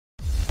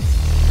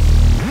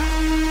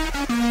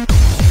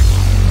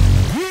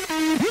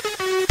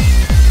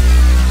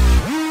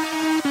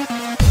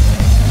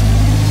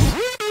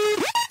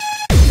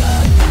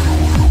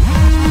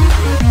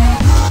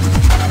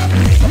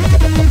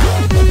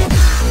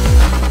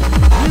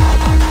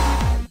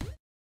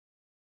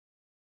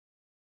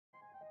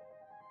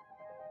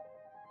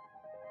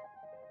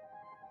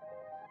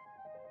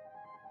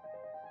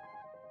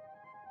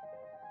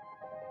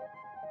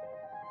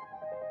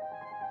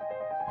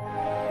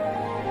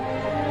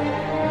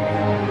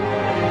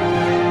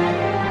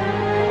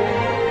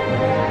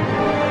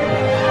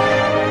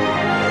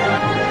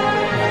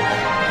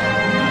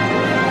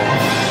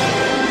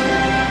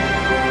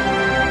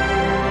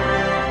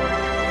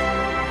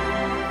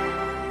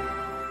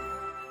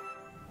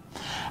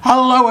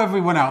Hello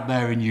everyone out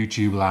there in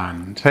YouTube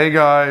land. Hey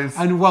guys.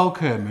 And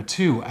welcome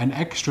to an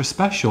extra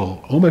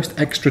special, almost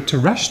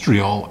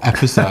extraterrestrial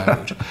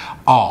episode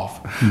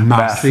of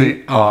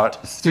Masse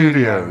Art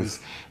Studios.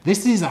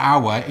 This is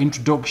our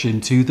introduction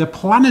to the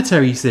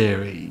Planetary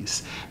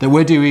series that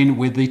we're doing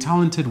with the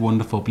talented,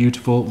 wonderful,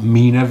 beautiful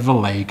Mina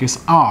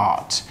Villegas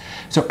art.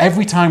 So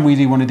every time we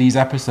do one of these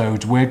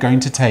episodes, we're going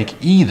to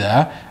take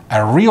either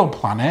a real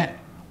planet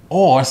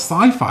or a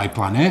sci-fi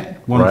planet,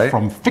 one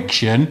from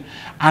fiction,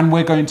 and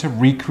we're going to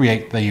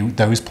recreate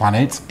those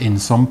planets in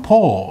some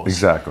pours.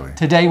 Exactly.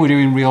 Today we're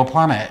doing real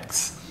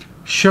planets.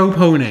 Show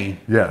pony.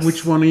 Yes.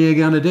 Which one are you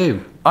going to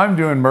do? I'm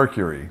doing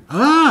Mercury.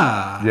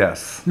 Ah.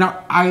 Yes.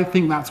 Now, I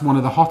think that's one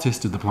of the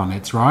hottest of the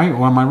planets, right?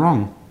 Or am I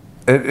wrong?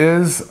 It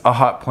is a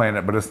hot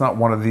planet, but it's not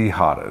one of the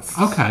hottest.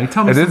 Okay,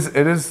 tell me. It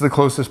is the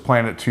closest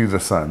planet to the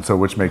sun, so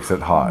which makes it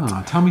hot.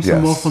 Ah, tell me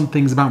some more fun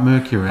things about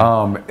Mercury.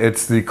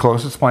 It's the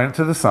closest planet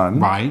to the sun.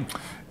 Right.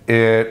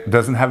 It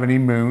doesn't have any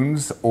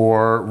moons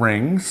or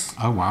rings.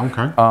 Oh wow,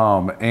 okay.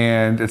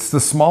 And it's the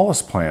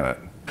smallest planet.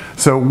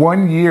 So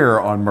 1 year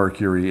on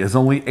Mercury is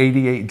only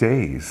 88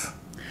 days.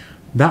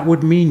 That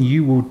would mean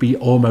you would be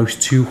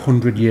almost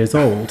 200 years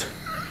old.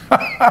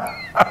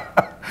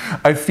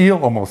 I feel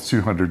almost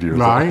 200 years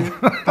old. Right?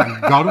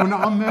 Thank God we're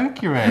not on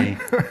Mercury.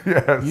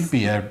 Yes. You'd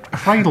be a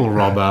cradle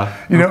robber.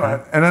 You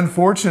know, and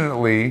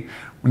unfortunately,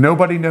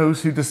 nobody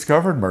knows who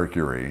discovered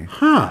Mercury.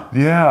 Huh.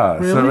 Yeah.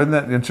 Really? So isn't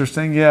that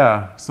interesting?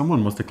 Yeah.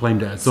 Someone must have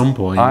claimed it at some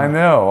point. I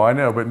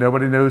know, but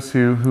nobody knows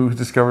who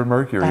discovered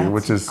Mercury, That's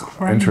which is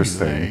crazy.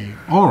 interesting.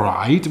 All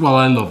right. Well,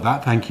 I love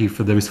that. Thank you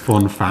for those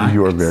fun facts.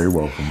 You are very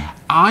welcome.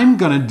 I'm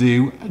going to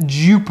do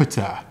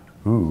Jupiter.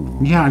 Ooh.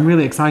 Yeah, I'm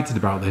really excited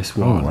about this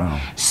one. Oh,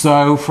 wow.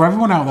 So for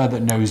everyone out there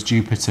that knows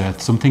Jupiter,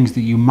 some things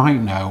that you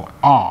might know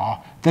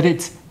are that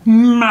it's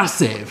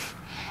massive.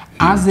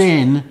 As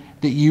in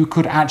that you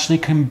could actually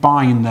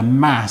combine the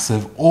mass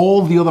of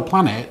all the other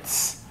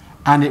planets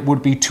and it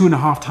would be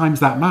 2.5 times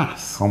that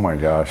mass. Oh my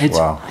gosh, It's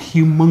wow.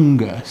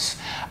 humongous.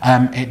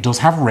 It does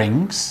have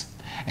rings.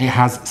 It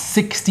has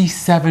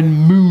 67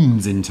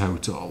 moons in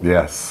total.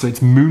 Yes. So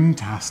it's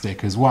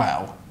moontastic as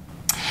well.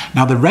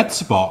 Now the red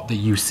spot that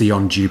you see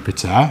on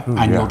Jupiter,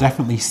 and you'll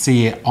definitely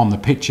see it on the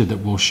picture that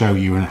we'll show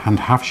you and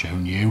have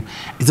shown you,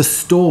 is a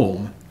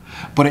storm.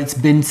 But it's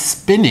been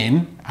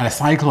spinning, and a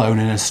cyclone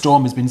and a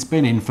storm has been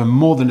spinning for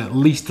more than at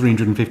least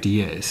 350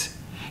 years.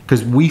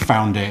 Because we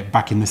found it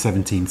back in the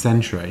 17th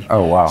century.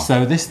 Oh, wow.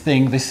 So this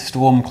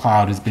storm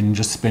cloud has been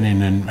just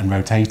spinning and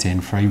rotating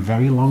for a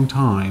very long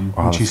time,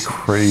 Wow, which is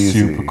crazy.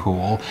 super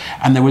cool.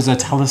 And there was a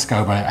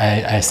telescope,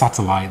 a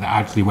satellite that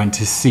actually went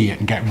to see it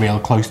and get real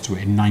close to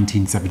it in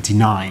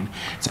 1979.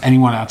 So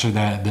anyone actually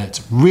there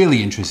that's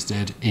really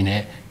interested in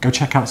it, go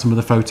check out some of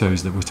the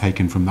photos that were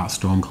taken from that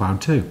storm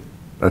cloud too.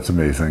 That's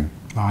amazing.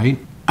 Right.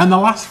 And the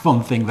last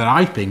fun thing that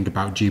I think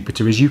about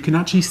Jupiter is you can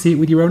actually see it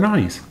with your own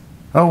eyes.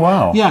 Oh,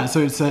 wow. Yeah, so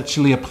it's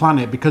actually a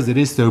planet because it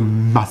is so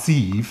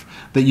massive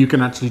that you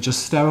can actually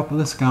just stare up at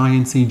the sky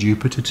and see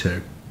Jupiter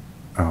too.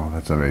 Oh,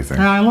 that's amazing.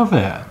 Yeah, I love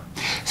it.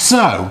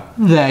 So,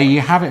 there you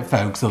have it,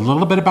 folks. A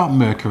little bit about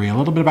Mercury, a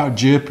little bit about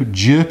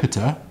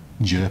Jupiter.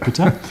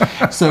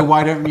 So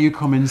why don't you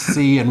come and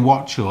see and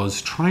watch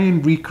us try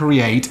and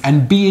recreate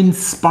and be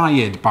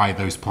inspired by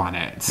those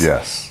planets?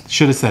 Yes.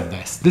 Should have said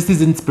this. This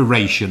is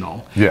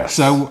inspirational. Yes.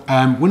 So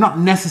we're not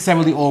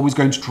necessarily always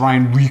going to try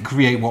and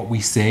recreate what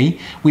we see.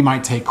 We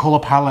might take color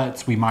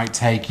palettes. We might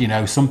take,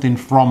 something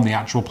from the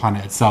actual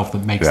planet itself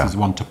that makes us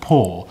want to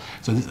pour.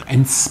 So this is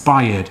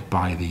inspired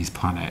by these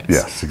planets.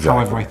 Yes, exactly.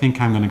 However, I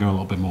think I'm going to go a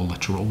little bit more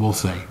literal. We'll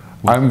see.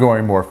 I'm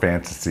going more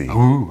fantasy.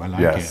 Ooh, I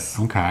like it.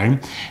 Okay.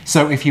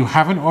 So if you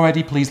haven't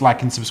already, please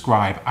like and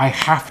subscribe. I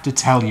have to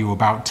tell you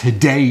about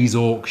today's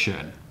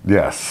auction.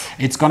 Yes.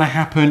 It's going to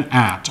happen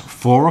at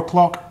 4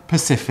 o'clock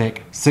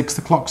Pacific, 6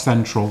 o'clock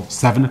Central,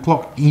 7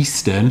 o'clock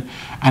Eastern,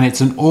 and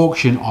it's an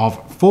auction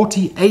of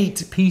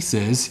 48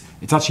 pieces.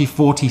 It's actually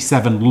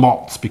 47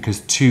 lots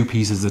because 2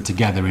 pieces are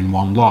together in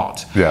one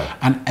lot. Yeah.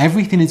 And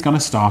everything is going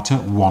to start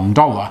at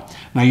 $1.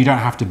 Now, you don't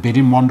have to bid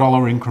in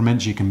 $1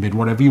 increments. You can bid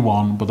whatever you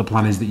want, but the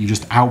plan is that you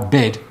just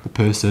outbid the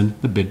person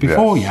that bid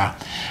before you.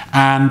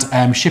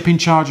 And shipping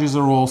charges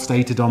are all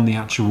stated on the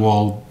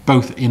actual,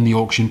 both in the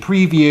auction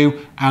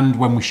preview and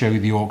when we show you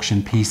the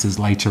auction pieces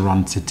later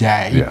on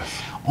today.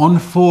 Yes.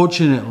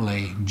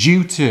 Unfortunately,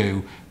 due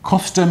to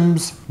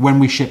customs when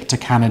we ship to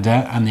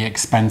Canada and the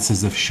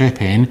expenses of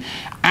shipping,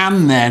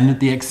 and then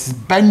the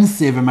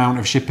expensive amount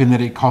of shipping that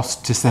it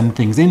costs to send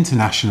things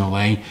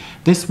internationally,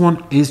 this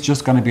one is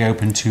just going to be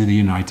open to the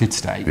United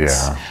States.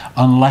 Yeah.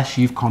 Unless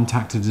you've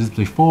contacted us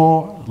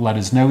before, let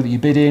us know that you're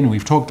bidding,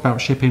 we've talked about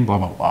shipping, blah,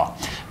 blah,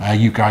 blah.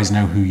 You guys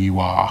know who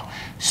you are.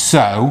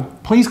 So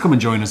please come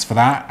and join us for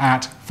that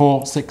at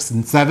 4, 6,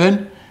 and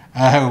 7.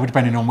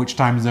 Depending on which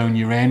time zone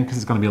you're in, because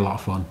it's going to be a lot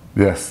of fun.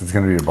 Yes, it's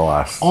going to be a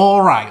blast.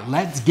 All right,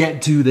 let's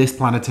get to this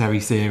Planetary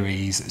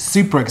series.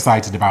 Super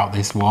excited about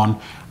this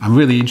one. I'm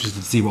really interested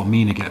to see what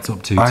Mina gets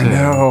up to, too. I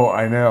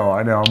know.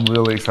 I'm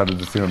really excited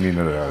to see what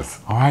Mina does.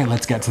 All right,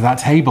 let's get to that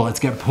table. Let's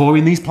get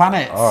pouring these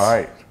planets. All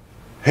right.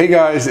 Hey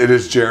guys, it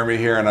is Jeremy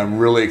here and I'm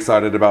really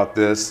excited about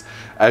this.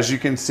 As you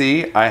can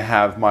see, I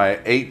have my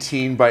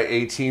 18 by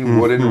 18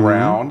 wooden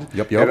round.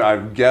 Yep. And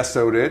I've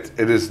gessoed it.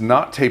 It is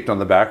not taped on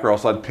the back or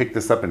else I'd pick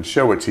this up and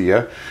show it to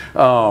you.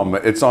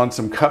 It's on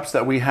some cups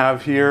that we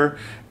have here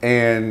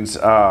and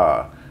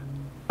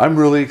I'm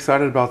really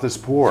excited about this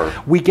pour.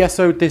 We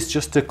gessoed this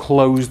just to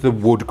close the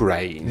wood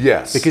grain.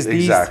 Yes, because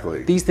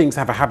exactly. These things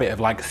have a habit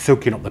of like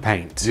soaking up the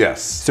paint.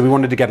 Yes. So we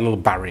wanted to get a little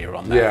barrier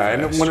on there.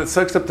 Yeah, and when it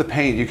soaks up the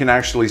paint, you can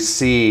actually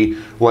see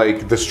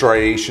like the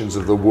striations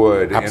of the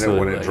wood in it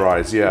when it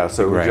dries. Yeah,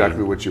 so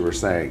exactly what you were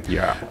saying.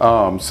 Yeah.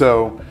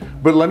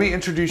 But let me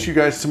introduce you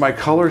guys to my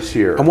colors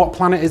here. And what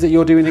planet is it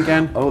you're doing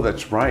again? Oh,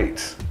 that's right.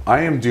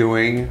 I am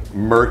doing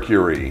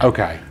Mercury.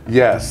 Okay.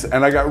 Yes,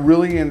 and I got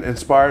really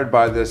inspired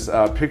by this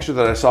picture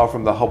that I saw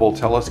from the Hubble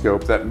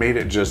telescope that made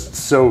it just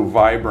so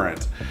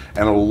vibrant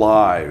and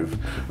alive.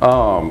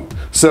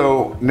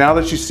 So now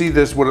that you see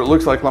this, what it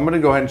looks like, I'm gonna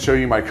go ahead and show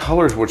you my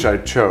colors, which I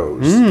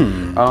chose.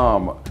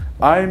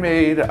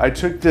 I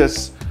took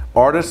this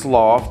Artist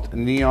Loft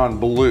Neon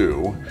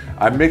Blue,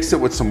 I mixed it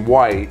with some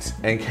white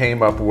and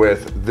came up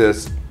with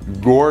this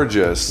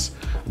gorgeous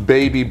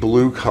baby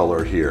blue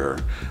color here,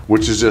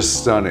 which is just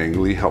stunning.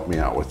 Lee helped me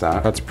out with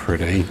that. That's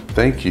pretty.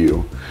 Thank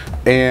you.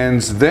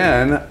 And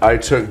then I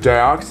took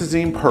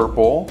Dioxazine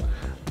Purple,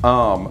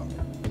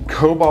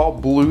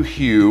 Cobalt Blue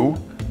Hue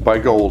by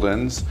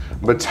Goldens,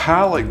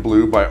 Metallic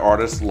Blue by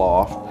Artist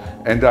Loft,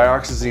 and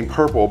Dioxazine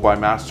Purple by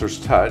Master's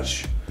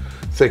Touch,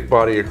 thick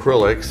body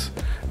acrylics.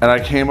 And I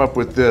came up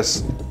with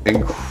this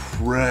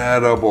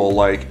incredible,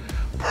 like,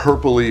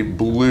 purpley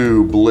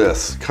blue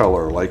bliss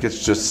color. Like,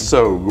 it's just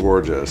so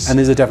gorgeous. And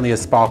there's definitely a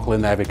sparkle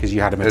in there because you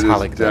had a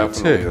metallic there too.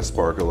 Definitely a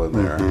sparkle in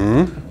there.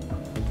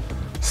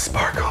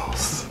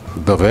 Sparkles.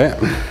 Love it.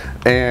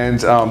 And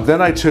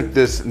then I took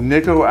this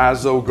Nico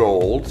Azo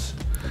Gold,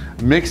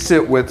 mixed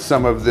it with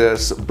some of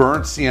this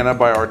Burnt Sienna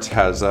by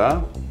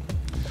Arteza,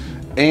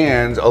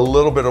 and a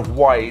little bit of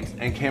white,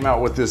 and came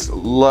out with this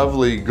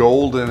lovely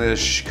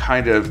goldenish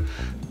kind of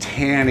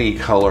tanny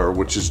color,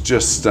 which is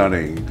just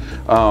stunning,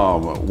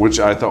 which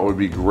I thought would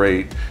be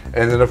great.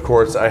 And then of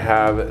course I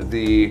have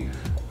the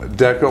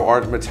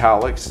DecoArt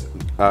Metallis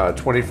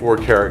 24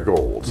 karat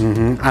gold.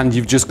 And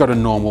you've just got a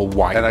normal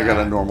white. And I got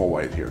a normal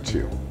white here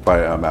too,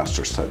 by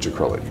Master's Touch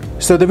acrylic.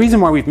 So the reason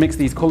why we've mixed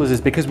these colors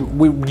is because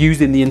we're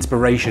using the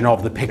inspiration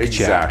of the picture,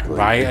 exactly,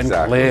 right? Exactly.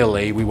 And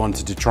clearly we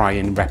wanted to try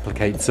and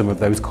replicate some of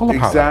those color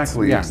palettes.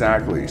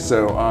 Exactly.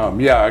 So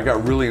yeah, I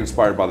got really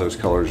inspired by those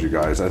colors, you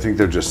guys. I think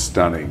they're just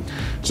stunning.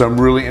 So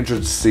I'm really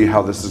interested to see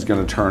how this is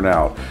going to turn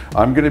out.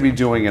 I'm going to be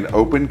doing an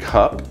open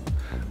cup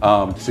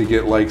to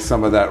get like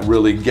some of that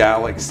really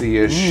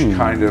galaxy-ish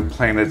kind of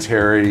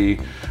planetary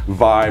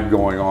vibe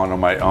going on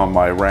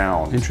my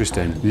round.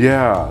 Interesting.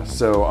 Yeah,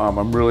 so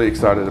I'm really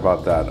excited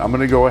about that. I'm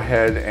gonna go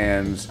ahead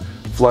and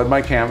flood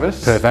my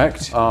canvas.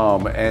 Perfect.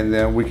 And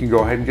then we can go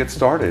ahead and get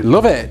started.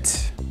 Love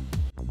it.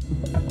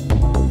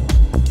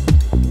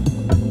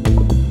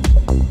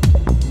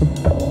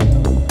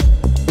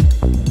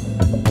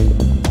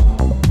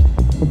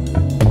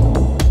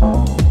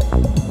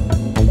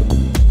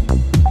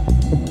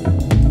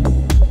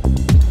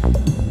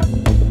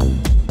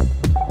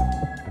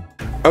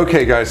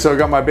 Okay guys, so I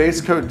got my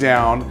base coat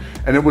down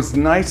and it was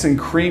nice and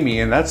creamy,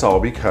 and that's all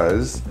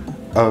because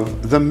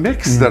of the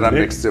mix that I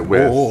mixed it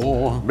with.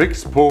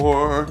 Mix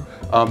pour.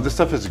 This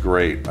stuff is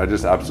great. I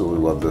just absolutely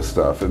love this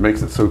stuff. It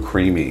makes it so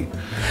creamy.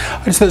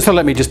 So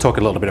let me just talk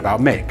a little bit about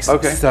mix.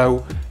 Okay.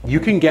 So you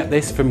can get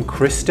this from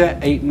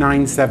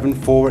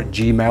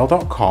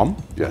krista8974@gmail.com.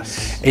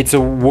 Yes. It's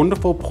a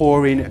wonderful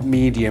pouring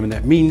medium, and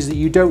that means that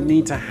you don't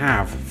need to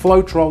have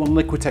Floetrol and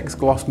Liquitex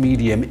gloss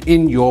medium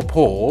in your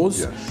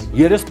pours. Yes.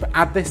 You just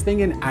add this thing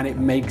in and it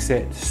makes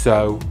it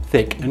so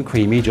thick and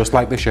creamy, just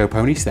like the show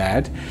pony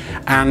said.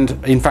 And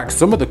in fact,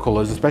 some of the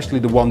colors, especially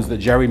the ones that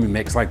Jeremy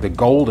mixed, like the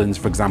Goldens,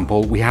 for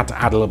example, we had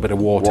to add a little bit of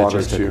water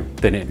just to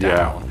thin it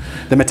down.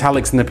 The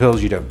metallics and the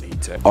pearls, you don't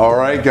need to. All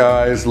right,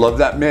 guys, love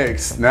that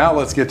mix. Now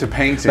let's get to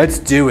painting. Let's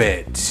do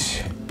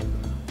it.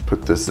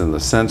 Put this in the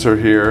center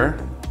here.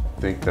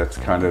 I think that's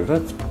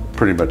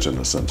pretty much in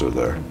the center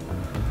there.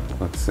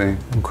 Let's see.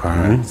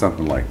 Okay.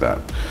 Something like that.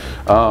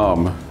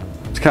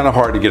 It's kind of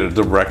hard to get it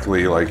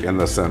directly like in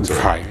the center.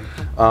 Right.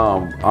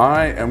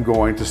 I am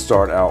going to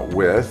start out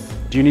with.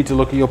 Do you need to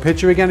look at your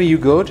picture again? Are you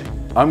good?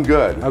 I'm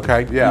good.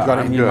 Okay. Yeah, you got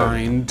it in your good.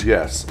 mind.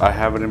 Yes, I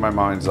have it in my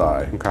mind's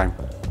eye. Okay.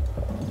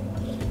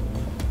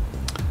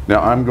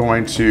 Now I'm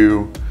going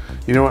to,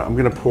 you know what? I'm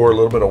going to pour a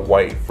little bit of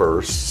white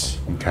first.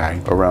 Okay.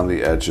 Around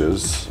the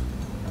edges.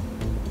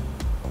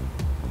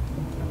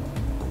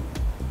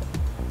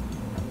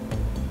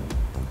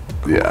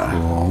 Yeah.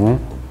 Cool.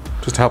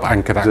 Just to help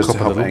anchor that cup a little. Just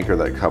to help anchor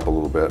that cup a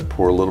little bit.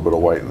 Pour a little bit of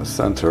white in the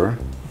center.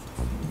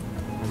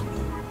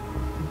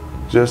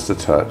 Just a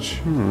touch.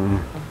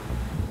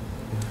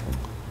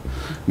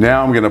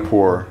 Now I'm going to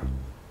pour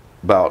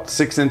about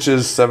 6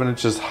 inches, 7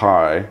 inches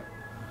high.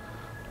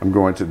 I'm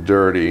going to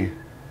dirty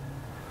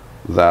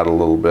that a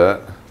little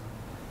bit.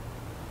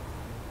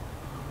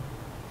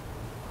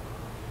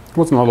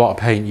 Wasn't a lot of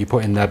paint you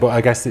put in there, but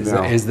I guess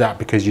is that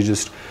because you're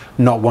just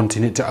not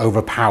wanting it to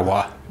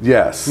overpower?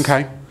 Yes.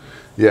 Okay.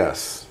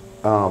 Yes.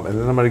 And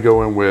then I'm going to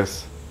go in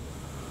with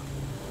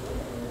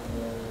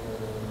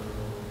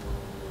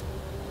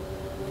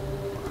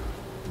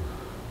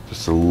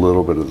just a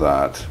little bit of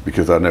that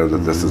because I know that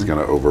this is going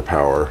to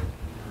overpower.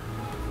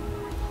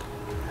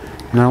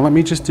 Now let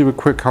me just do a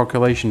quick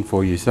calculation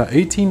for you. So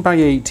 18 by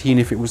 18,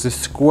 if it was a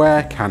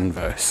square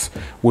canvas,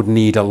 would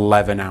need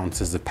 11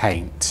 ounces of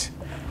paint.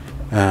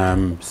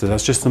 So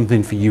that's just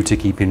something for you to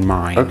keep in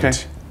mind. Okay.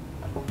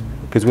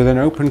 Because with an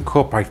open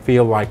cup, I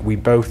feel like we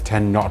both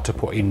tend not to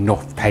put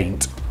enough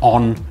paint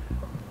on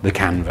the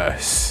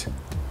canvas.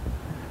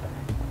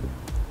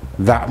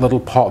 That little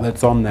pot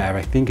that's on there,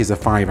 I think, is a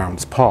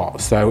 5-ounce pot.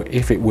 So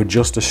if it were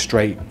just a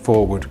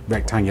straightforward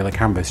rectangular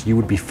canvas, you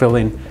would be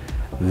filling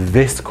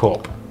this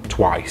cup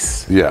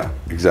twice. Yeah,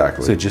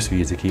 exactly. So just for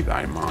you to keep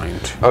that in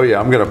mind. Oh yeah,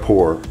 I'm gonna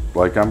pour.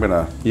 Like You're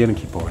gonna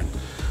keep pouring.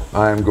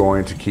 I'm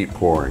going to keep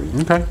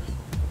pouring. Okay.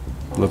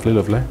 Lovely,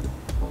 lovely.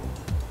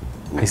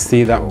 I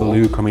see that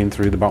blue coming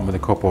through the bottom of the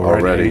cup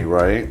already. Already,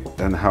 right?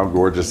 And how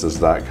gorgeous is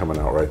that coming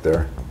out right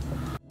there?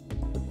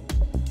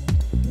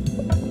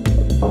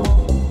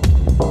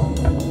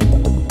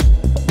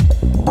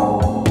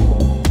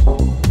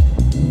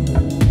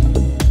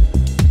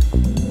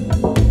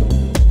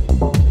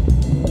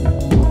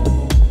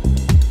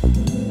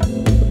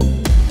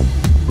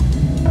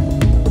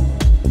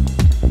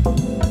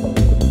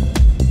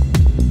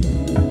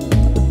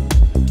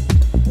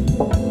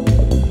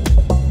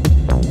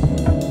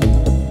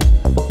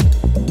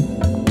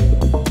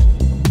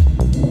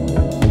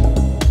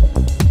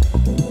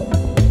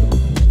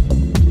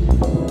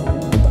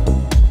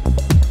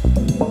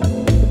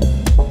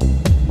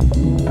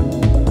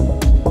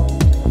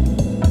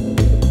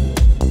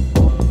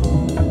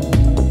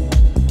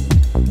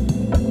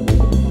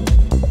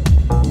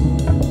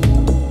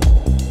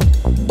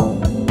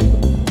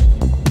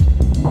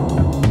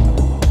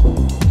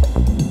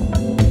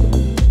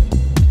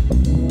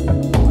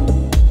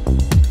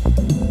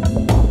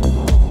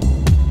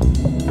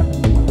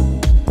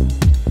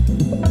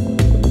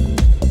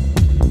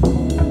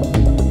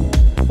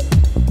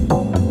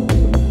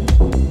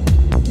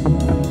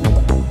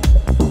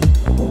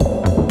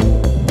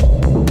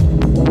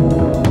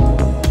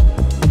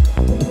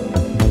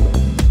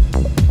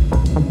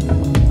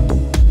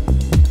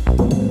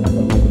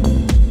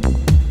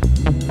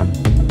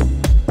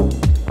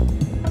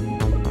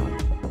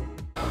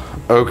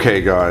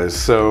 Okay guys,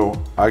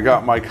 so I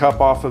got my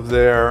cup off of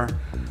there.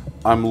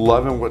 I'm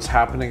loving what's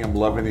happening. I'm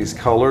loving these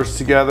colors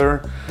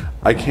together.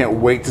 I can't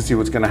wait to see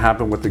what's gonna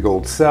happen with the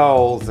gold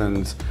cells.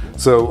 And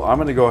so I'm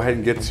gonna go ahead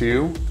and get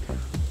to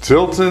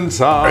tilting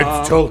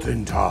time. It's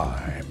tilting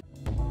time.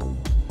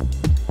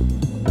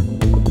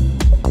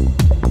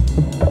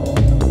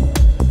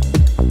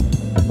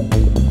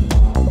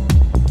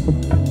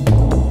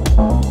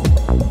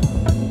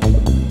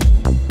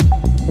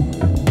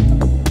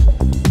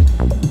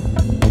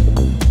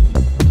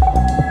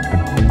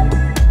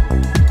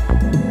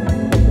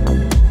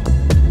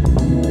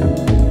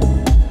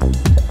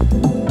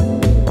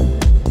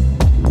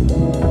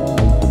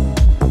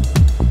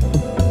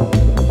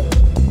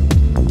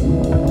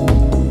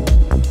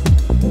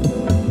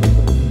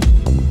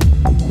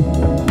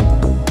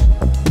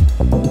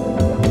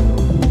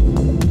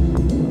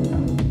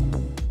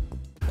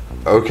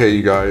 Okay,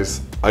 you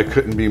guys, I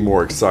couldn't be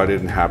more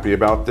excited and happy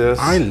about this.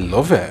 I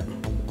love it.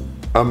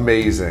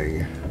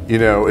 Amazing. You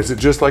know, is it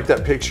just like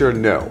that picture?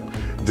 No.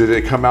 Did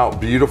it come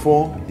out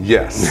beautiful?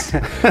 Yes.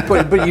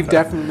 but you've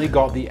definitely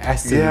got the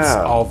essence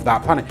of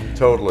that planet.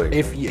 Totally.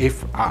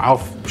 If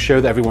I'll show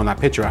everyone that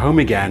picture at home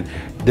again,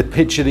 the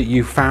picture that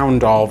you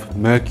found of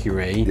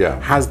Mercury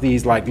has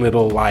these like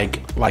little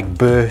like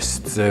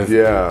bursts of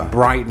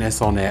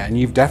brightness on it, and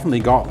you've definitely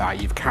got that.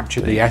 You've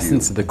captured the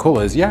essence of the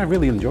colors. Yeah, I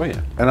really enjoy it.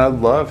 And I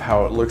love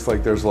how it looks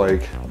like there's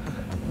like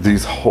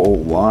these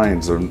whole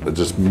lines of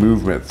just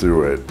movement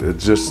through it.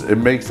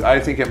 I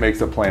think it makes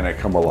the planet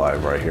come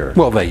alive right here.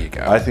 Well, there you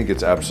go. I think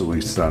it's absolutely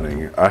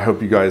stunning. I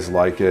hope you guys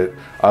like it.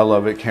 I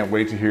love it. Can't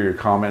wait to hear your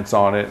comments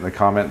on it in the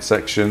comment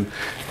section.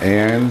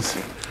 And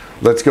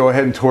let's go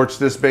ahead and torch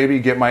this baby,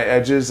 get my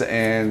edges,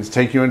 and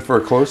take you in for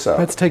a close-up.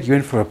 Let's take you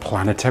in for a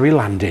planetary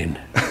landing.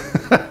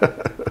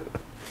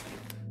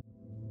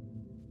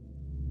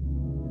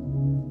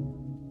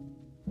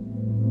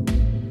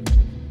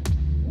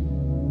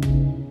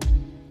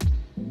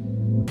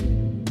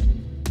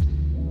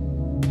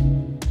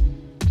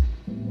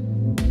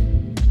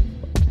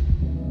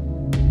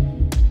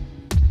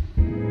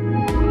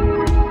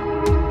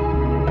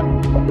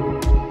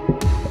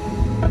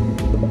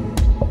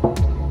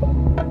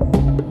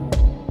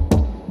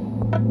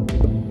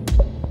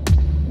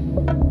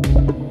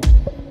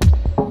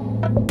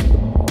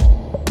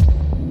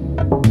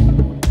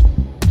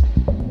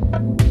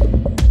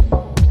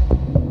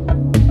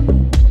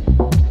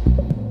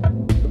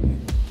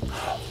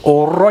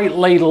 All right,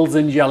 ladles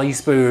and jelly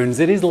spoons,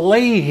 it is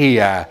Lee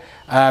here.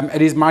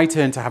 It is my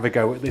turn to have a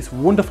go at this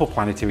wonderful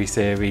planetary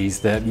series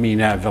that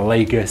Mina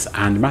Villegas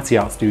and Masse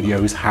Art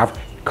Studios have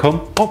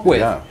come up with.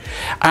 Yeah.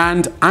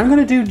 And I'm going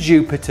to do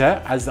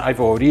Jupiter, as I've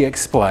already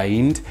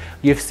explained.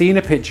 You've seen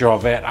a picture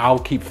of it. I'll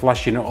keep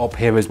flashing it up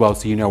here as well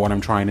so you know what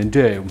I'm trying to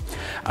do.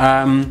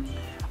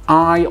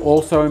 I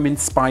also am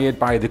inspired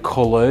by the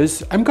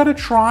colours. I'm going to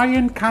try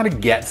and kind of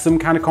get some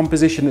kind of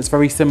composition that's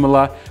very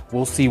similar.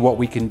 We'll see what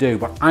we can do,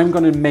 but I'm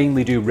going to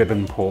mainly do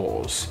ribbon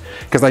pours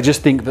because I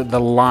just think that the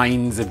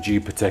lines of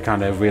Jupiter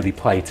kind of really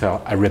play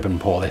to a ribbon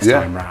pour this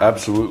time round.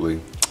 Absolutely.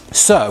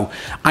 So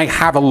I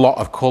have a lot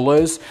of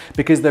colours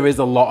because there is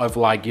a lot of,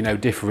 like, you know,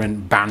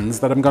 different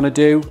bands that I'm going to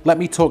do. Let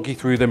me talk you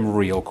through them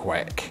real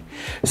quick.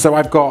 So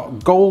I've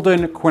got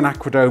golden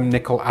quinacridone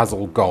nickel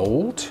azul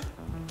gold.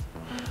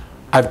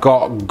 I've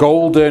got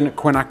golden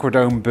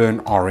quinacridone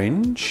burnt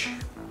orange.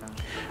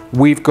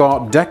 We've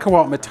got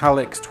DecoArt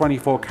Metallis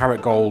 24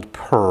 karat gold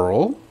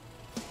pearl.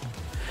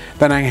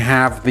 Then I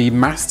have the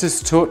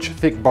Master's Touch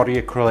thick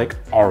body acrylic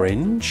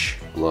orange.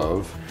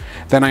 Love.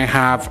 Then I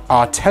have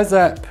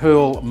Arteza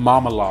pearl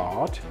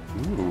marmalade.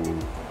 Ooh.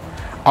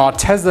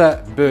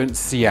 Arteza burnt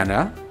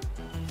sienna.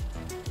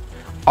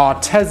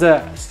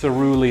 Arteza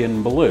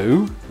cerulean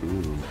blue.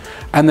 Ooh.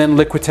 And then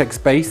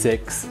Liquitex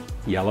Basics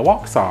yellow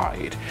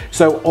oxide.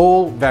 So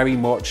all very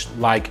much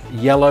like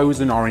yellows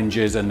and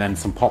oranges and then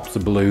some pops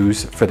of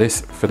blues for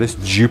this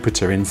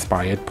Jupiter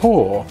inspired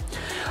pour.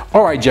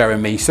 All right,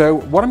 Jeremy, so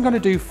what I'm going to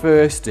do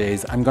first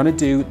is I'm going to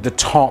do the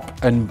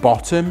top and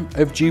bottom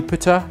of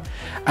Jupiter,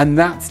 and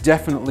that's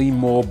definitely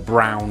more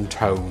brown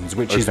tones,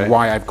 which is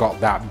why I've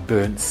got that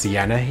burnt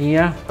sienna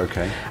here.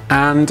 Okay.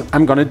 And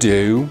I'm going to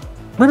do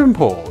ribbon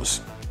pours.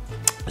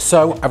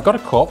 So I've got a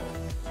cup,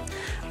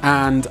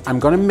 and I'm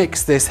going to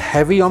mix this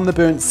heavy on the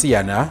burnt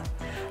sienna.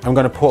 I'm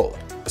going to put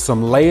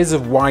some layers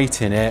of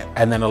white in it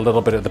and then a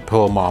little bit of the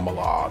pearl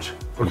marmalade.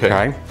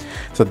 Okay.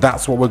 So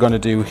that's what we're going to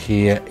do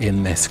here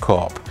in this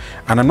cup.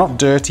 And I'm not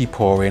dirty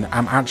pouring,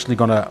 I'm actually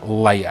going to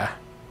layer,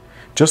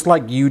 just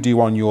like you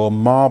do on your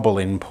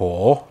marbling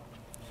pour,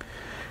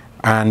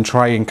 and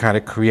try and kind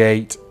of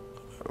create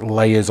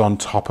layers on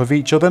top of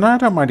each other. And I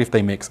don't mind if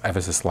they mix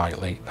ever so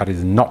slightly. That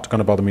is not going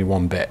to bother me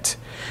one bit.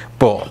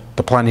 But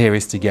the plan here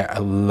is to get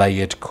a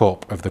layered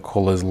cup of the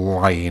colours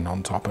lying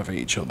on top of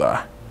each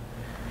other.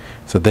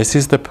 So this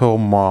is the pearl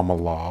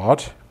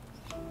marmalade.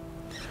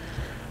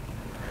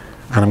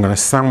 And I'm going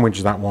to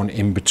sandwich that one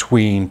in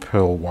between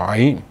pearl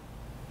white.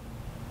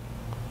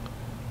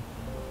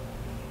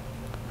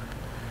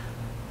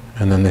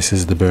 And then this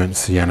is the burnt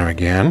sienna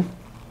again.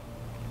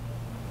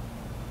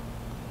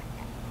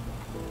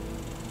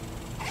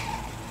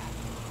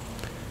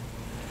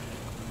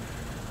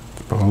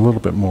 Put a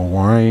little bit more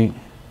white.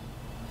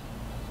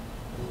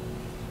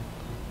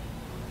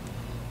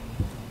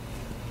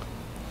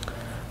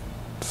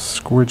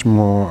 Squidge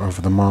more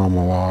of the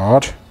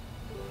marmalade.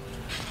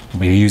 I'll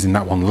be using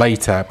that one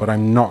later, but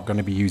I'm not going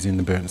to be using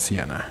the burnt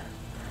sienna,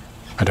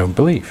 I don't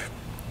believe.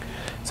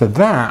 So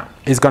that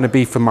is going to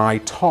be for my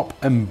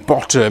top and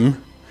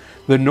bottom,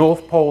 the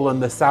North Pole and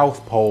the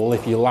South Pole,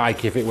 if you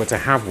like, if it were to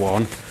have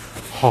one,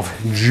 of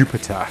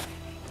Jupiter.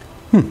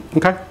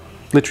 Okay,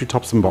 literally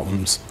tops and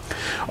bottoms.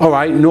 All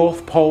right,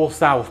 North Pole,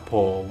 South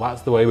Pole,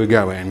 that's the way we're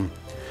going.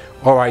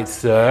 All right,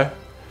 sir.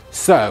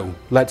 So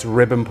let's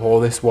ribbon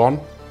pour this one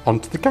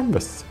onto the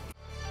canvas.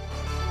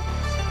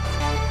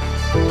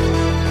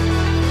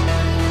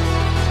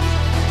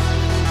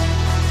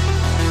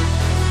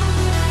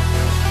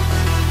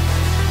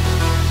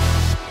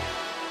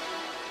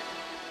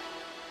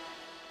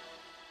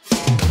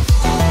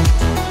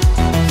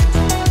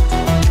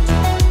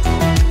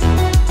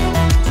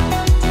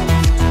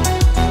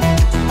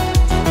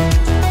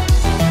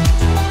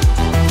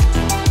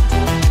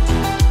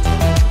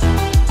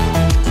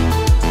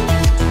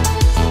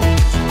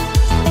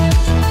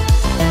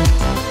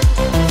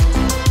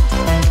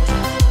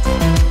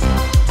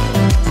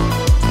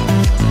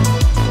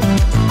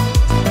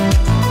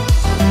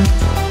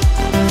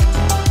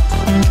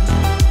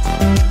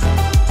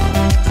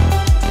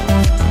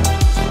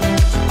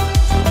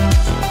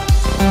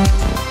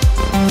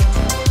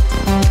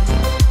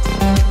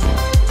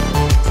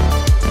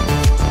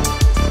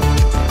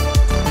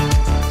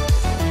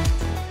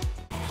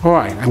 All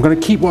right, I'm going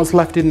to keep what's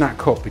left in that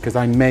cup because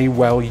I may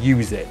well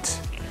use it.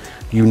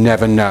 You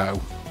never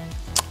know.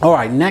 All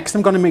right, next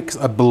I'm going to mix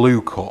a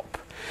blue cup.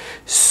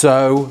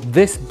 So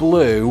this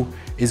blue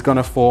is going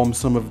to form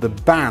some of the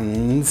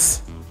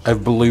bands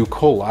of blue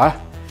colour,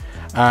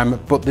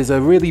 but there's a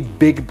really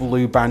big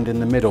blue band in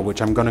the middle,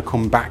 which I'm going to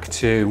come back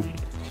to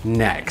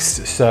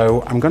next.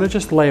 So I'm going to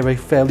just layer a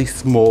fairly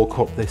small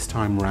cup this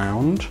time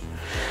round.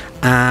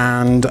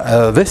 And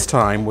this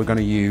time we're going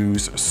to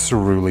use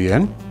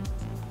cerulean.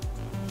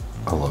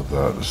 I love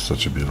that. It's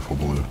such a beautiful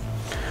blue.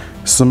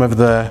 Some of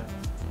the,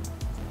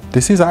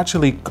 this is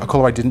actually a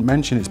colour I didn't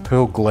mention, it's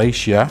Pearl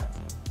Glacier.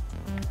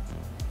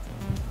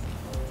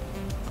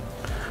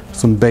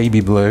 Some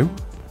baby blue,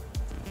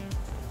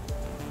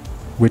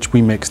 which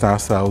we mixed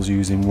ourselves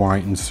using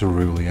white and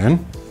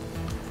cerulean.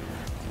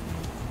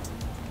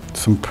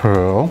 some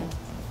pearl.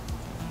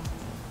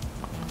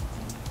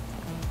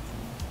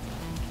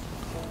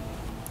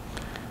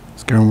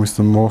 Let's go in with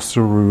some more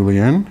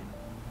cerulean.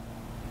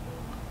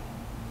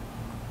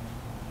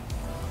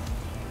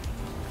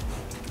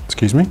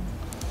 Excuse me.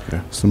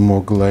 Yeah. Some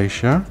more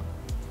glacier.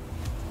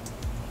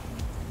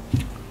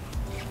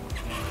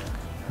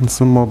 And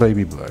some more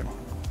baby blue.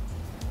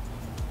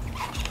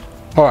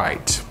 All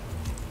right,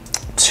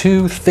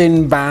 2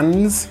 thin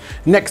bands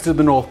next to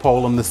the North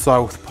Pole and the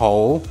South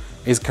Pole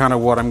is kind of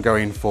what I'm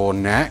going for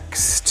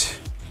next.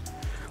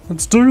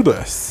 Let's do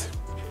this.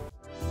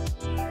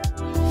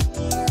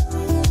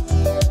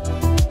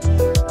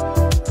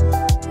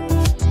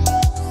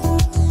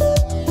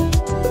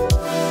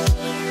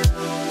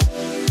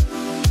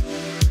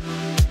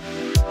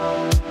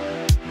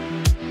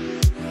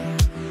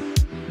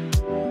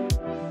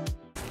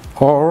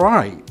 All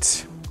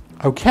right,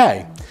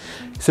 okay.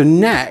 So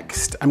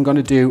next, I'm going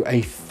to do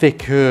a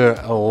thicker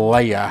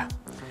layer.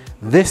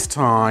 This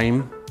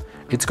time,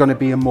 it's going to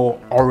be a more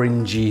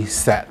orangey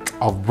set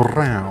of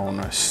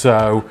brown.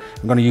 So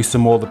I'm going to use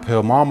some more of the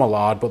Pearl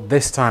Marmalade, but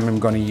this time I'm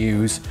going to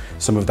use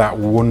some of that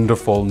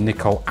wonderful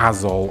Nickel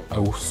Azul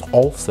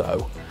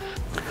also.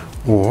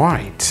 All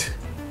right,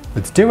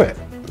 let's do it.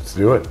 Let's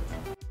do it.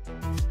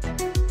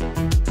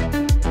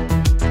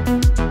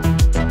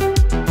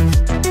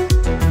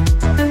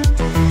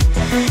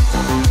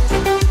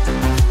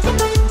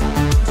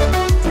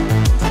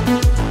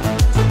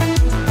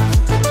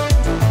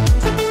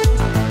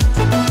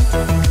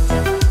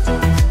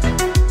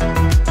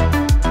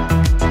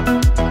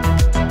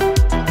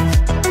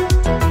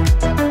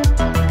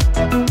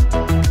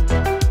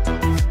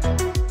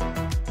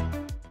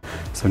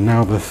 So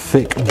now the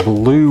thick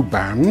blue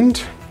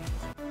band.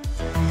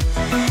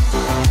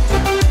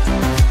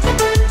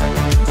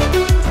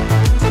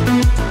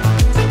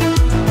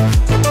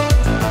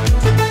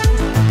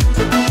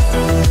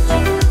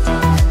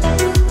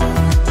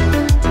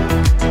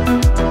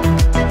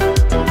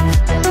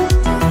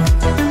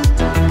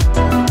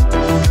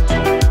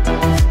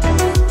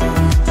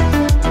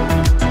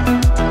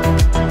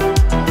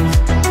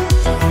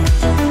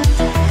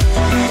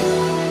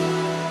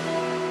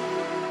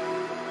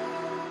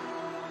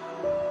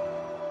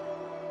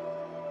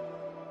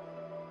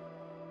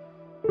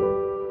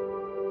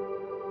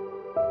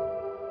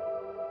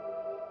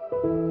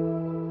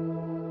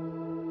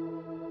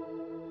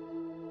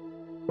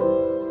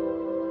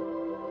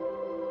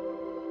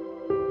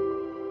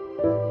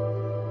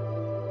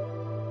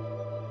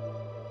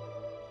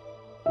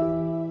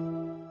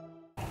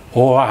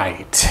 All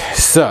right,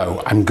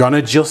 so I'm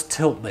gonna just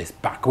tilt this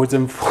backwards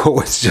and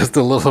forwards just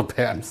a little bit.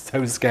 I'm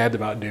so scared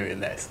about doing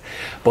this.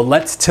 But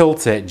let's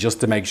tilt it just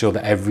to make sure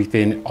that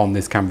everything on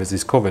this canvas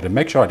is covered and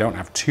make sure I don't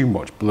have too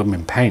much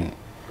blooming paint.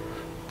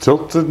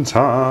 Tilting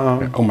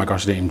time. Oh my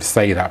gosh, I didn't even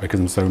say that because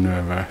I'm so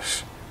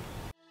nervous.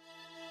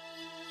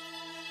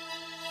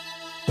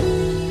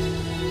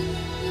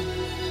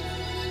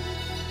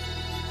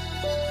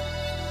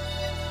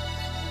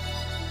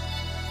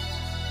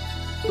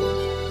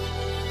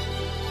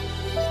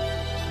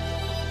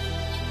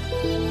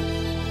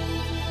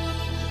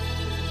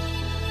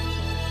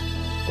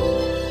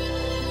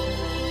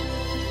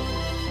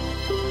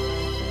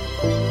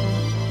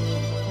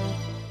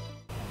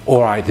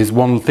 All right, there's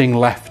one thing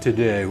left to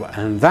do,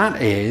 and that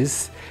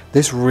is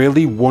this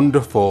really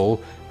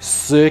wonderful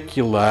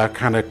circular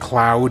kind of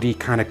cloudy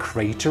kind of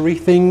cratery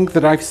thing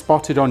that I've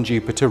spotted on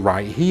Jupiter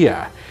right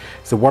here.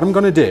 So what I'm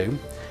going to do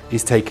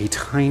is take a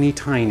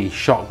tiny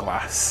shot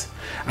glass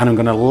and I'm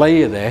going to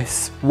layer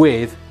this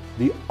with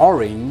the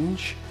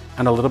orange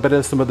and a little bit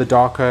of some of the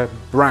darker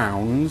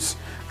browns,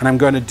 and I'm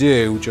going to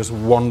do just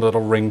one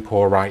little ring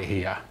pour right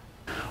here.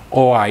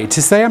 Alright,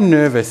 to say I'm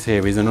nervous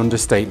here is an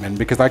understatement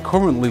because I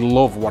currently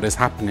love what is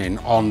happening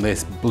on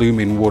this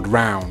blooming wood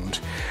round,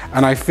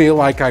 and I feel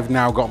like I've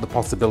now got the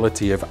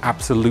possibility of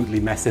absolutely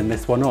messing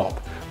this one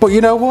up. But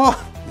you know what?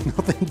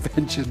 Nothing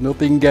ventured,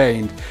 nothing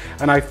gained,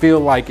 and I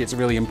feel like it's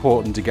really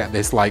important to get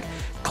this like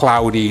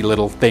cloudy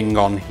little thing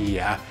on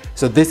here.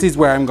 So this is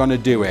where I'm going to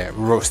do it,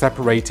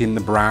 separating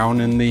the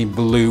brown and the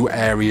blue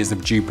areas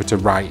of Jupiter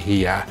right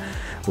here.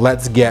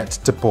 Let's get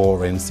to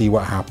pouring, see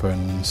what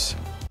happens.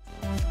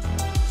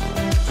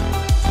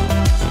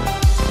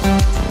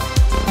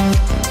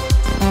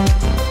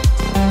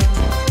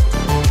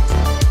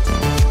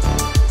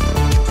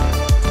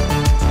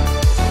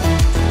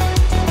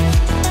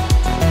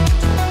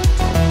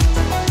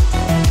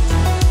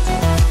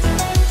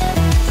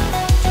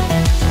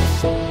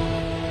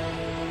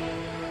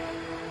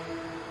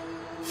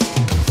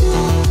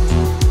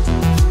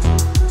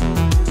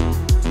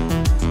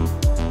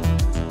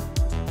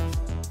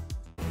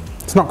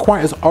 It's not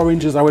quite as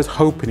orange as I was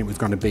hoping it was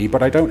going to be,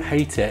 but I don't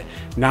hate it.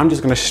 Now I'm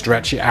just going to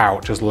stretch it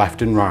out just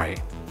left and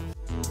right.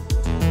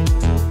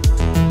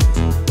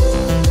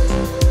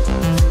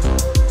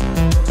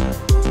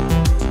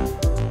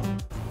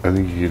 I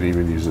think you could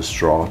even use a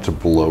straw to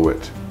blow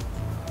it.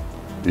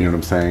 You know what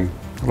I'm saying?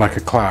 Like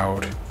a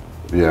cloud.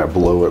 Yeah,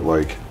 blow it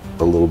like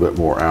a little bit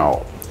more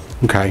out.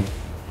 Okay.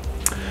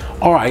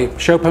 All right,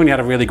 Show Pony had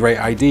a really great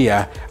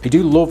idea. I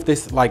do love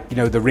this, like, you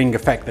know, the ring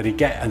effect that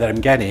I'm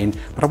getting,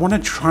 but I want to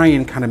try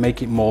and kind of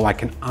make it more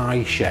like an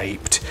eye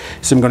shaped.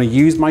 So I'm going to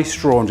use my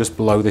straw and just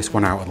blow this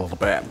one out a little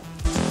bit.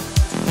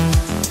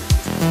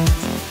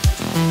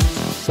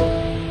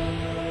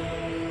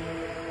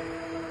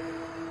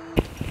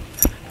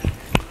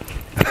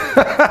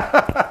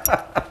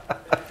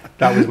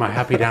 That was my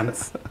happy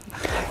dance.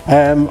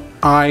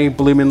 I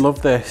blooming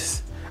love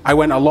this. I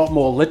went a lot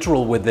more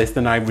literal with this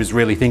than I was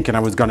really thinking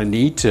I was going to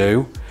need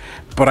to,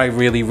 but I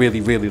really,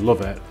 really, really love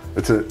it.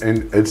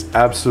 It's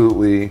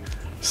absolutely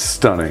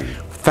stunning.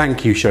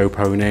 Thank you, Show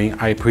Pony.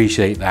 I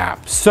appreciate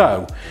that.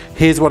 So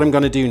here's what I'm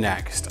going to do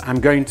next. I'm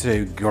going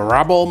to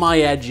grab all my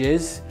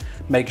edges,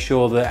 make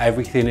sure that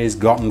everything is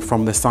gotten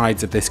from the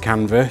sides of this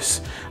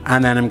canvas,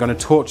 and then I'm going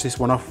to torch this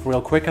one off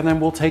real quick, and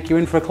then we'll take you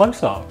in for a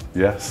close-up.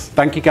 Yes.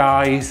 Thank you,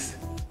 guys.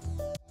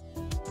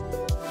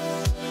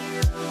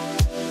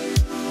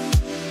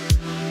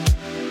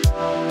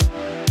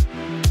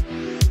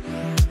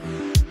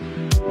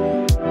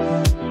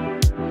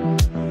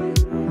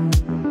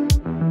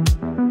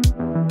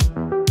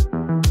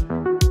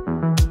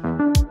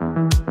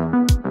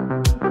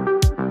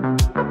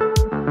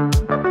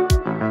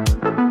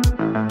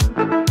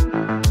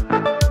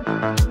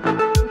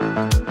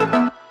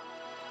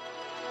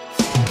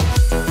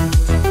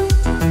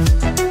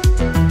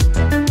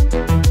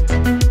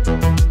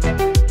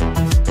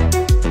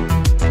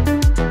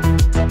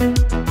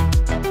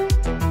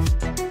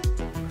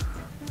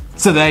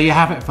 So there you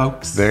have it,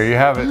 folks. There you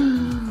have it.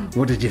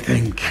 What did you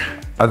think?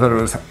 I thought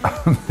it was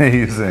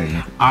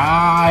amazing.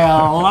 I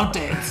loved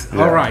it.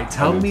 Yeah, all right,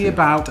 tell me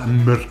about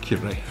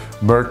Mercury.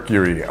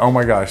 Mercury. Oh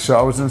my gosh. So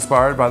I was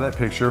inspired by that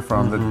picture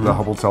from the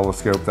Hubble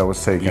telescope that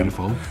was taken.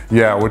 Beautiful.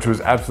 Yeah, which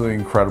was absolutely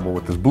incredible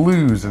with the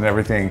blues and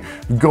everything,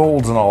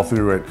 golds and all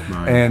through it.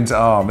 Right.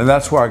 And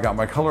that's where I got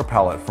my color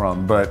palette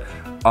from. But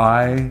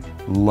I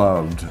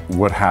loved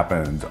what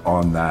happened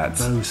on that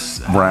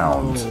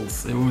round.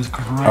 It was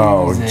crazy.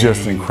 Oh,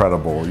 just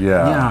incredible.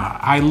 Yeah. Yeah,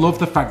 I love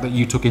the fact that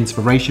you took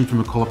inspiration from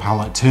a color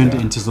palette, turned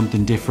it into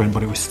something different,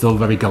 but it was still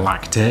very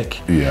galactic.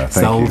 Yeah, thank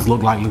Cells you.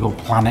 looked like little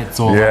planets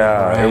all over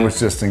Yeah, it was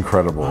just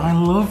incredible. I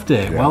loved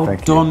it. Yeah, well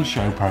done,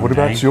 Show Pony. What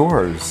about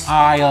yours?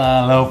 I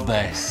love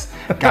this.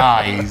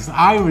 Guys,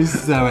 I was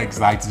so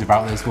excited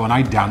about this one.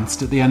 I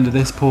danced at the end of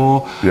this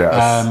pour.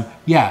 Yes.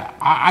 Yeah,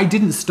 I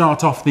didn't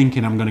start off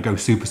thinking I'm going to go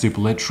super, super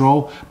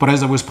literal, but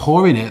as I was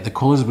pouring it, the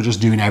colours were just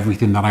doing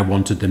everything that I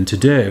wanted them to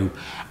do.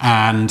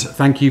 And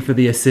thank you for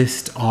the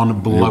assist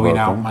on blowing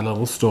out my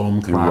little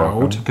storm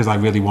cloud, because I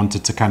really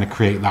wanted to kind of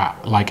create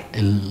that, like,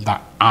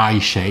 that eye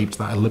shape,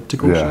 that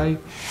elliptical shape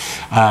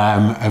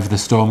of the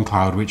storm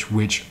cloud,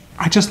 which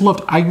I just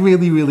loved. I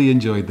really, really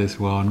enjoyed this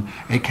one.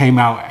 It came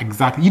out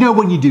exactly, you know,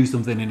 when you do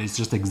something and it's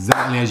just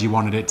exactly as you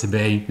wanted it to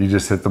be. You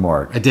just hit the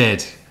mark. I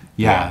did.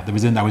 Yeah. I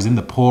was in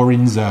the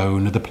pouring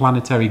zone. The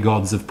planetary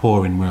gods of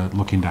pouring were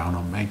looking down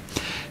on me.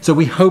 So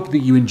we hope that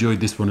you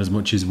enjoyed this one as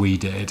much as we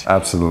did.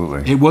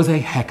 Absolutely. It was a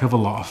heck of a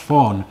lot of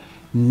fun.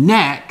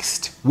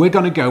 Next, we're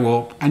going to go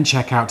up and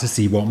check out to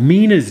see what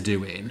Mina's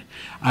doing.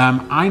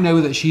 I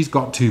know that she's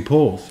got 2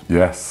 pours.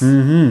 Yes.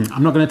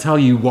 I'm not going to tell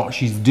you what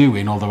she's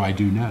doing, although I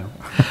do know.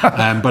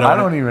 But I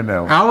don't even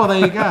know. Oh, well, there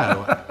you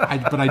go.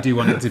 But I do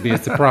want it to be a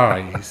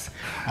surprise.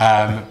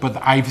 But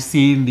I've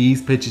seen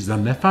these pictures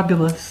and they're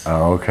fabulous.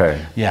 Oh,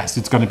 okay. Yes,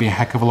 it's going to be a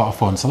heck of a lot of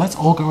fun. So let's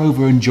all go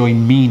over and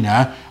join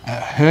Mina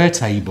at her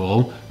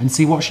table and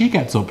see what she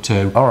gets up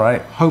to. All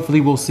right.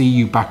 Hopefully we'll see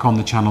you back on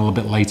the channel a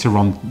bit later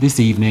on this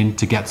evening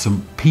to get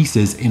some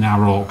pieces in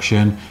our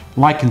auction.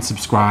 Like and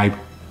subscribe.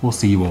 We'll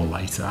see you all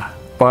later.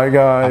 Bye,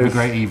 guys. Have a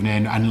great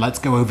evening, and let's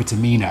go over to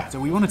Mina. So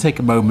we want to take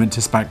a moment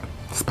to spank.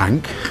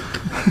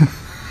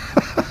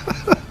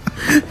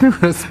 We're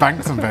going to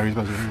spank some very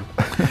special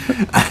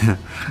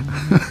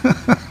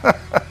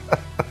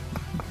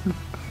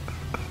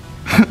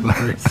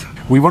people.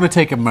 We want to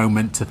take a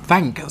moment to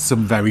thank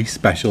some very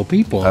special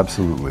people.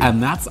 Absolutely.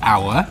 And that's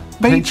our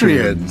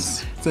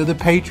Patreons. So the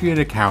Patreon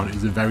account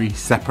is a very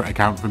separate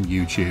account from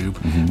YouTube,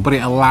 but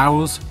it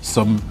allows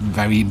some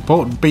very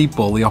important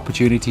people the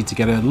opportunity to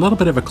get a little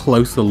bit of a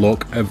closer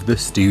look of the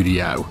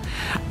studio.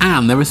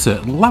 And there are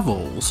certain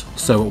levels.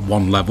 So at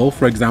one level,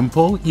 for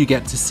example, you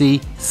get to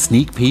see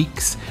sneak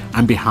peeks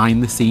and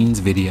behind the scenes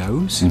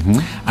videos.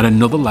 At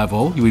another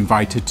level, you're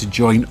invited to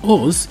join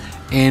us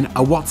in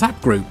a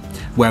WhatsApp group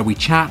where we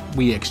chat,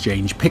 we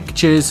exchange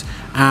pictures,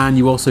 and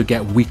you also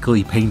get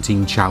weekly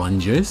painting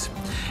challenges.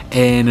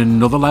 In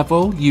another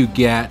level, you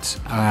get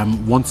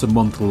once a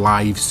month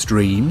live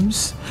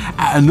streams.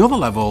 At another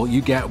level,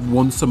 you get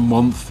once a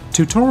month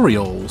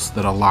tutorials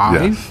that are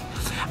live. Yes.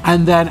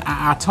 And then at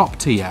our top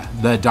tier,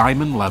 the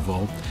diamond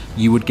level,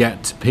 you would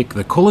get to pick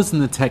the colours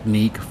and the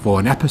technique for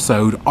an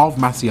episode of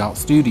Masse Art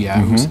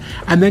Studios,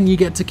 and then you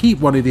get to keep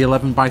one of the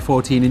 11 by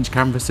 14 inch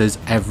canvases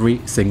every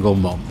single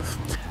month.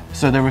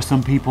 So there are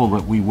some people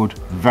that we would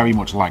very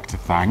much like to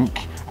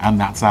thank, and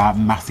that's our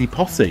Masse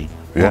Posse,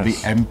 or the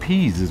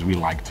MPs as we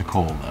like to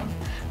call them.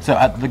 So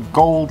at the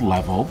gold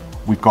level,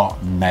 we've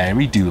got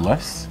Mary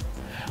Doulis,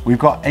 We've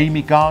got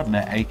Amy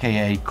Gardner,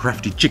 aka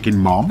Crafty Chicken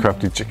Mom.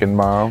 Crafty Chicken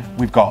Mom.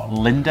 We've got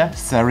Linda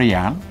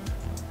Serian.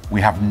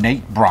 We have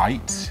Nate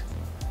Bright.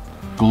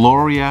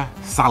 Gloria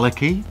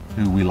Saliki,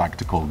 who we like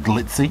to call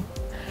Glitzy.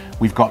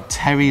 We've got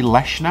Terry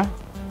Leshner.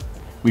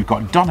 We've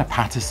got Donna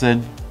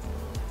Patterson,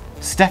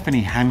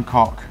 Stephanie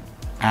Hancock,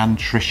 and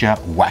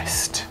Trisha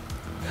West.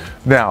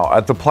 Now,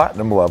 at the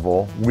platinum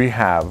level, we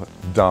have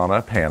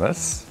Donna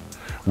Panis,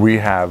 we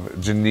have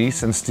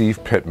Janice and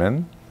Steve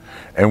Pittman,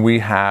 and we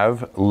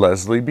have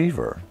Leslie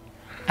Beaver.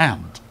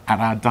 And at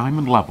our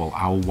diamond level,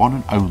 our one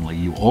and only,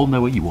 you all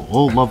know her, you will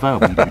all love her,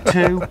 we do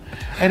too,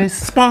 it is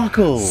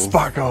Sparkles.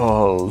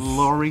 Sparkles.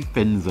 Laurie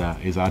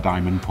Finzer is our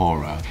diamond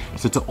pourer.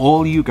 So to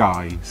all you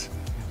guys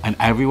and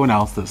everyone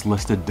else that's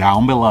listed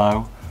down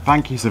below,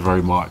 thank you so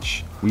very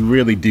much. We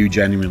really do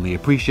genuinely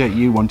appreciate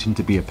you wanting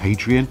to be a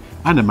Patreon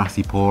and a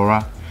Masse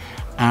pourer.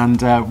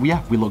 And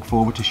yeah, we look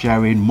forward to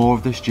sharing more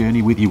of this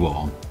journey with you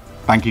all.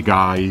 Thank you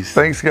guys.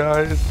 Thanks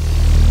guys.